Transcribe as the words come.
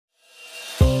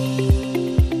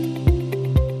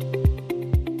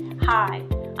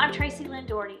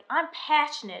Doherty. I'm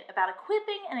passionate about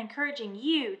equipping and encouraging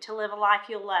you to live a life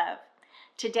you'll love.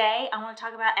 Today, I want to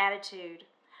talk about attitude.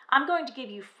 I'm going to give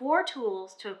you 4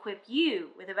 tools to equip you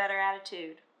with a better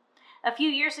attitude. A few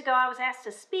years ago, I was asked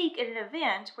to speak at an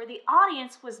event where the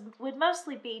audience would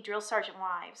mostly be drill sergeant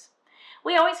wives.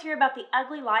 We always hear about the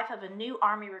ugly life of a new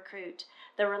Army recruit,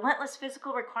 the relentless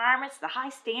physical requirements, the high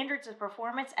standards of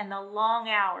performance, and the long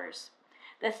hours.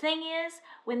 The thing is,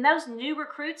 when those new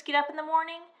recruits get up in the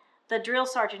morning, the drill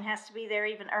sergeant has to be there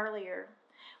even earlier.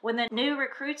 When the new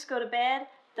recruits go to bed,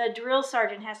 the drill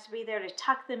sergeant has to be there to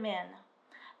tuck them in.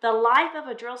 The life of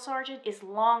a drill sergeant is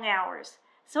long hours,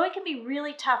 so it can be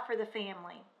really tough for the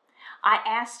family. I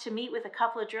asked to meet with a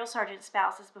couple of drill sergeant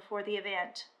spouses before the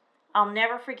event. I'll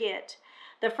never forget.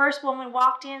 The first woman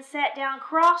walked in, sat down,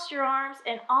 crossed her arms,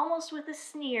 and almost with a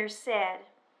sneer said,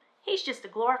 "He's just a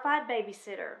glorified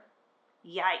babysitter."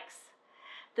 Yikes.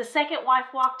 The second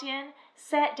wife walked in,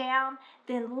 sat down,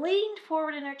 then leaned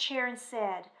forward in her chair and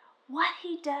said, "What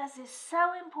he does is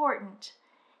so important.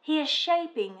 He is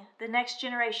shaping the next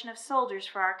generation of soldiers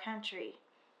for our country."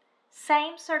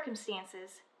 Same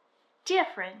circumstances,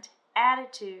 different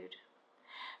attitude.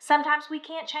 Sometimes we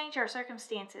can't change our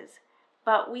circumstances,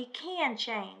 but we can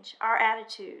change our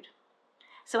attitude.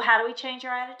 So how do we change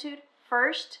our attitude?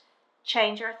 First,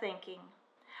 change our thinking.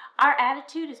 Our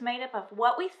attitude is made up of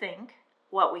what we think,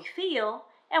 what we feel,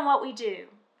 and what we do.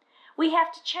 We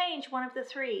have to change one of the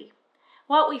 3.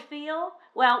 What we feel,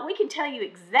 well, we can tell you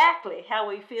exactly how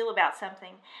we feel about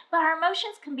something, but our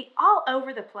emotions can be all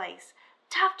over the place,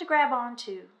 tough to grab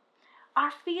onto.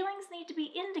 Our feelings need to be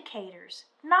indicators,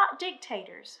 not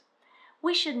dictators.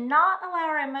 We should not allow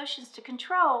our emotions to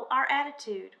control our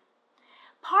attitude.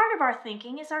 Part of our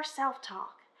thinking is our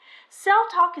self-talk.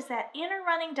 Self-talk is that inner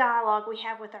running dialogue we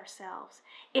have with ourselves.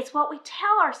 It's what we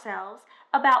tell ourselves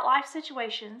about life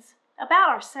situations, about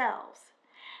ourselves.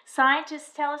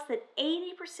 Scientists tell us that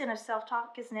 80% of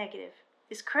self-talk is negative,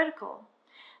 is critical.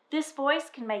 This voice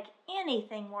can make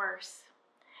anything worse.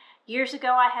 Years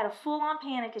ago, I had a full-on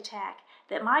panic attack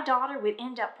that my daughter would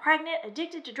end up pregnant,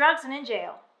 addicted to drugs, and in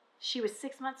jail. She was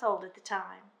 6 months old at the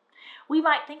time. We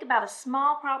might think about a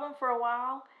small problem for a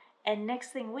while, and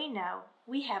next thing we know,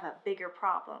 we have a bigger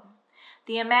problem.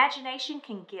 The imagination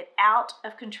can get out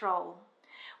of control.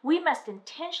 We must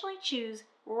intentionally choose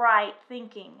right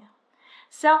thinking.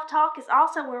 Self-talk is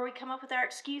also where we come up with our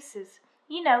excuses.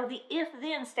 You know, the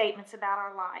if-then statements about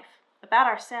our life, about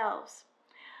ourselves.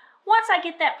 Once I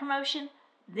get that promotion,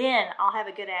 then I'll have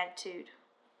a good attitude.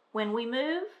 When we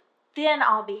move, then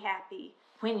I'll be happy.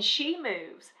 When she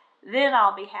moves, then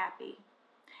I'll be happy.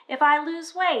 If I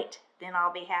lose weight, then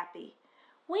I'll be happy.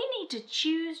 We need to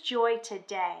choose joy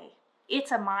today.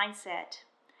 It's a mindset.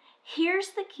 Here's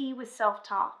the key with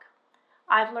self-talk.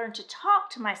 I've learned to talk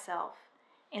to myself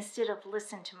instead of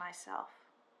listen to myself.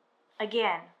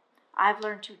 Again, I've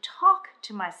learned to talk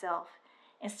to myself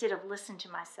instead of listen to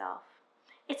myself.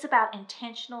 It's about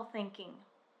intentional thinking.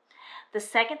 The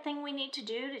second thing we need to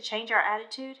do to change our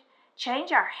attitude,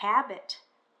 change our habit.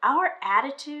 Our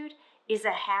attitude is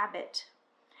a habit.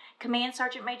 Command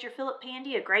Sergeant Major Philip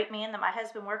Pandy, a great man that my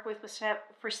husband worked with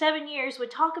for 7 years, would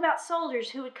talk about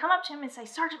soldiers who would come up to him and say,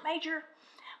 "Sergeant Major,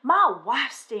 my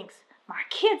wife stinks, my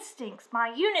kid stinks, my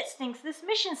unit stinks, this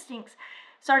mission stinks."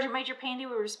 Sergeant Major Pandy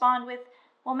would respond with,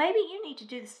 "Well, maybe you need to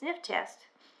do the sniff test.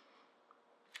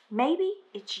 Maybe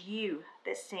it's you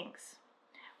that stinks."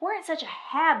 We're in such a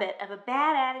habit of a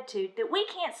bad attitude that we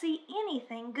can't see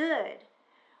anything good.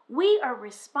 We are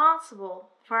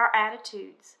responsible for our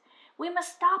attitudes. We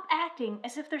must stop acting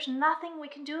as if there's nothing we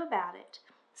can do about it.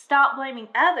 Stop blaming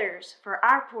others for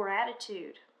our poor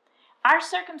attitude. Our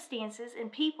circumstances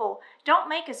and people don't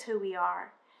make us who we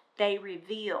are. They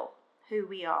reveal who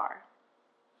we are.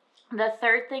 The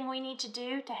third thing we need to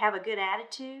do to have a good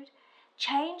attitude,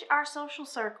 change our social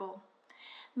circle.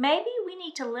 Maybe we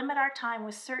need to limit our time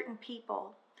with certain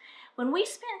people. When we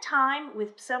spend time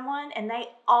with someone and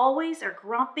they always are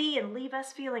grumpy and leave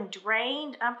us feeling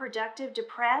drained, unproductive,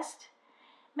 depressed,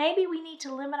 maybe we need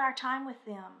to limit our time with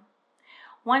them.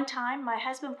 One time, my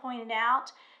husband pointed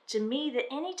out to me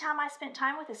that any time I spent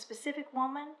time with a specific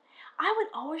woman, I would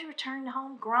always return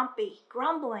home grumpy,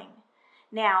 grumbling.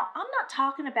 Now, I'm not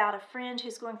talking about a friend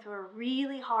who's going through a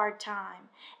really hard time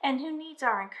and who needs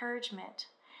our encouragement.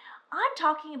 I'm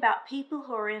talking about people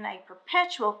who are in a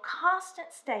perpetual,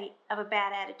 constant state of a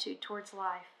bad attitude towards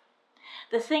life.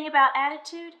 The thing about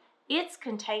attitude, it's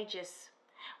contagious.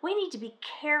 We need to be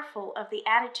careful of the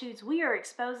attitudes we are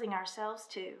exposing ourselves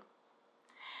to.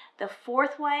 The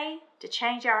fourth way to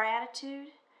change our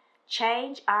attitude,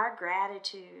 change our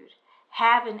gratitude.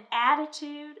 Have an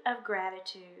attitude of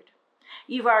gratitude.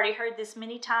 You've already heard this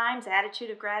many times, attitude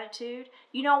of gratitude.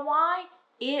 You know why?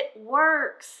 It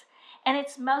works. And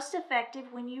it's most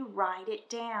effective when you write it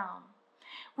down.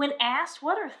 When asked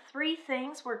what are 3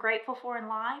 things we're grateful for in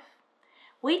life,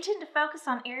 we tend to focus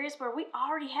on areas where we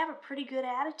already have a pretty good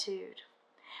attitude.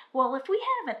 Well, if we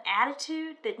have an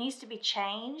attitude that needs to be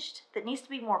changed, that needs to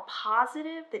be more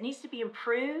positive, that needs to be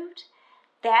improved,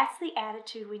 that's the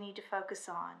attitude we need to focus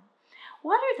on.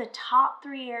 What are the top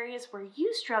 3 areas where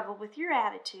you struggle with your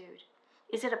attitude?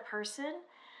 Is it a person?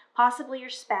 Possibly your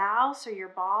spouse or your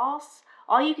boss?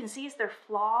 All you can see is their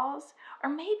flaws? Or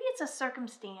maybe it's a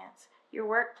circumstance, your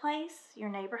workplace, your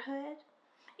neighborhood?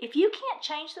 If you can't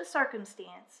change the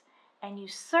circumstance, and you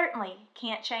certainly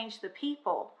can't change the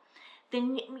people,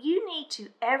 then you need to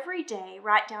every day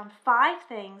write down 5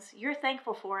 things you're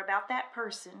thankful for about that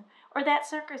person or that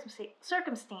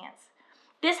circumstance.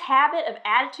 This habit of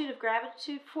attitude of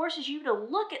gratitude forces you to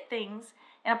look at things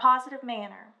in a positive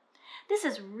manner. This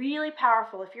is really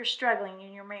powerful if you're struggling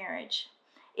in your marriage.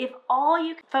 If all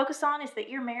you can focus on is that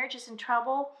your marriage is in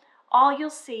trouble, all you'll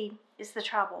see is the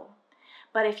trouble.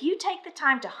 But if you take the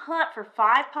time to hunt for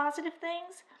 5 positive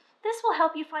things, this will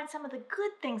help you find some of the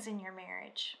good things in your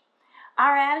marriage.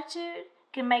 Our attitude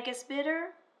can make us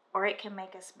bitter, or it can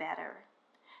make us better.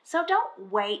 So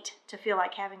don't wait to feel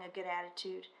like having a good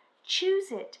attitude.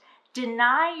 Choose it.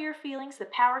 Deny your feelings the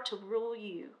power to rule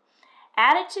you.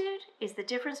 Attitude is the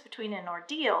difference between an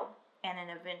ordeal and an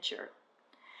adventure.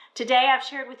 Today I've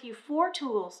shared with you 4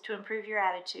 tools to improve your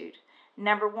attitude.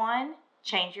 Number 1,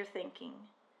 change your thinking.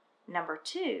 Number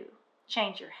 2,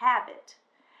 change your habit.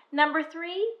 Number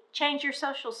 3, change your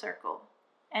social circle.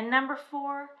 And number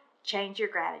 4, change your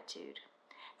gratitude.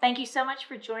 Thank you so much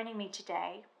for joining me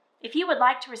today. If you would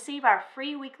like to receive our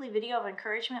free weekly video of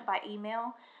encouragement by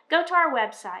email, go to our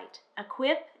website,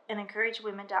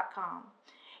 equipанdencouragewomen.com.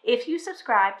 If you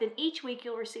subscribe, then each week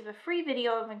you'll receive a free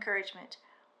video of encouragement.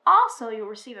 Also, you'll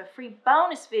receive a free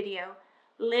bonus video,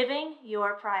 Living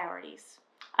Your Priorities.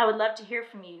 I would love to hear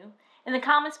from you. In the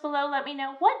comments below, let me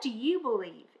know, what do you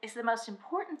believe is the most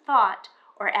important thought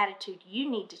or attitude you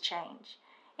need to change?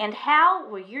 And how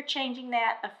will your changing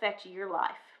that affect your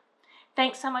life?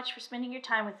 Thanks so much for spending your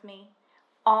time with me.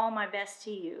 All my best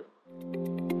to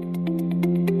you.